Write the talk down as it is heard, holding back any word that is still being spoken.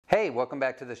Hey, welcome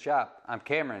back to the shop. I'm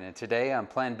Cameron, and today on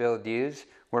Plan Build Use,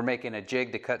 we're making a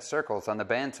jig to cut circles on the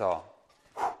bandsaw.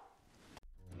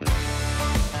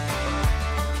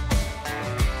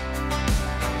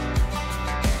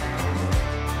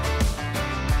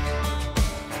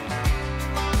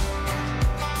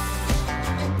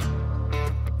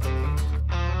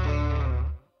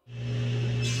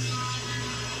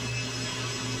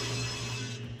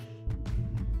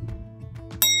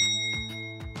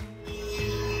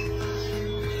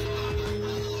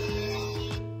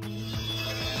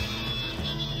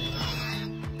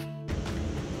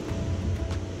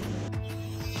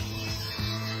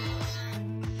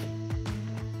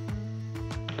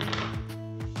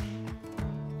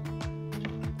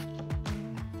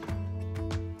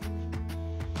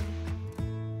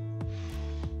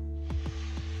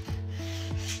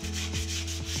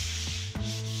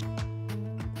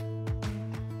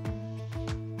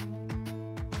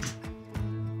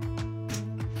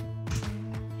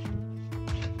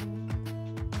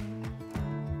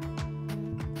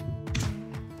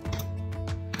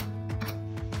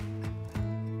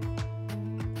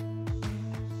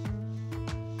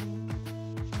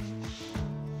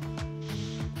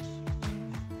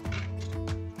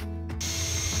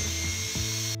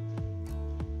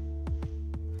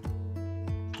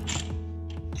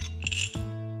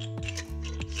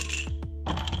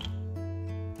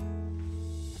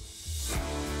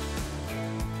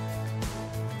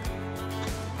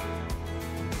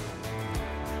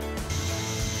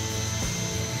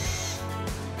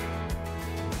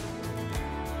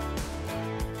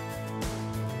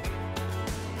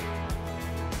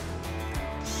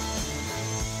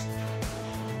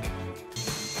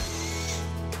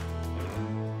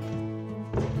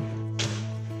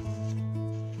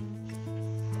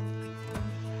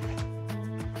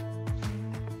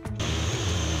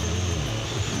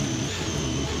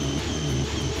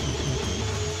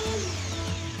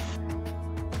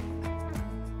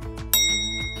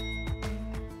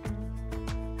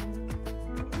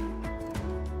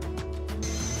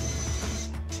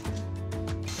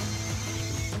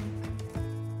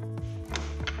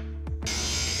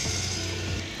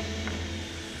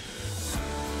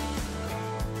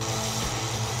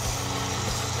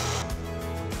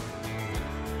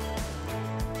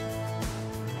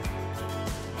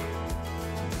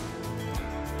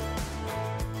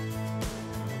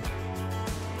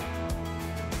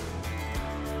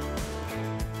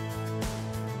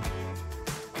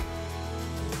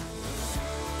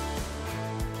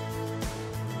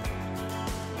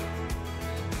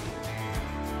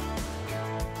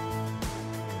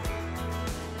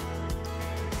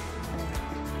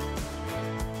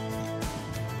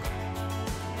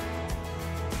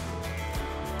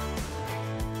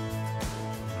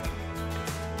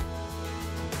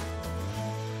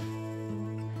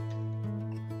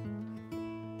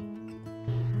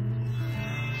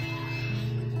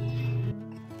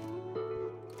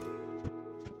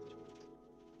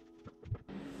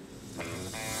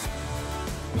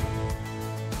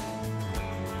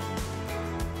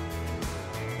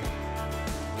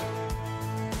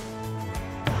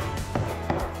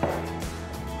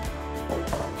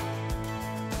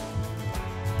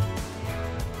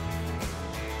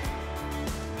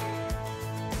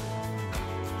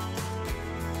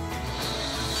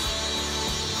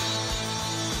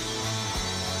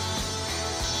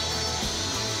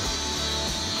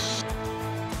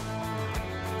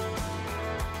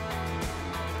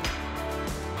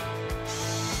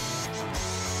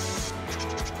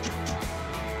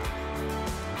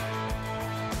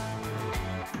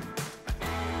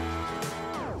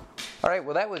 Alright,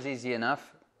 well that was easy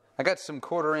enough. I got some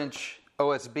 1/4 inch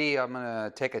OSB. I'm going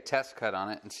to take a test cut on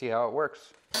it and see how it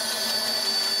works.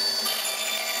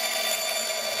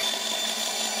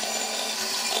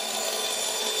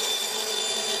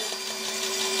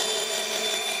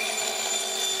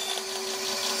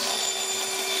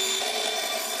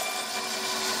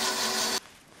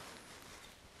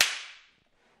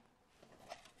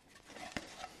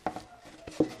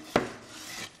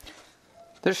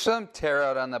 There's some tear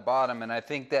out on the bottom, and I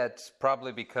think that's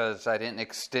probably because I didn't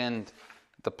extend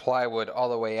the plywood all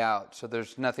the way out. So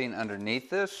there's nothing underneath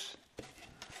this,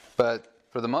 but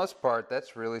for the most part,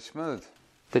 that's really smooth.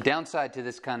 The downside to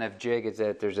this kind of jig is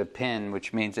that there's a pin,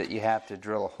 which means that you have to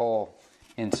drill a hole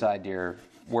inside your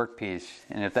workpiece.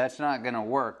 And if that's not going to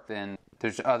work, then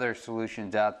there's other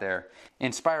solutions out there.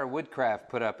 Inspire Woodcraft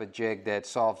put up a jig that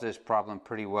solves this problem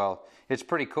pretty well. It's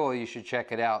pretty cool. You should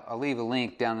check it out. I'll leave a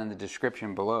link down in the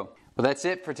description below. Well, that's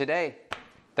it for today.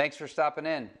 Thanks for stopping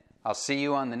in. I'll see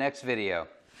you on the next video.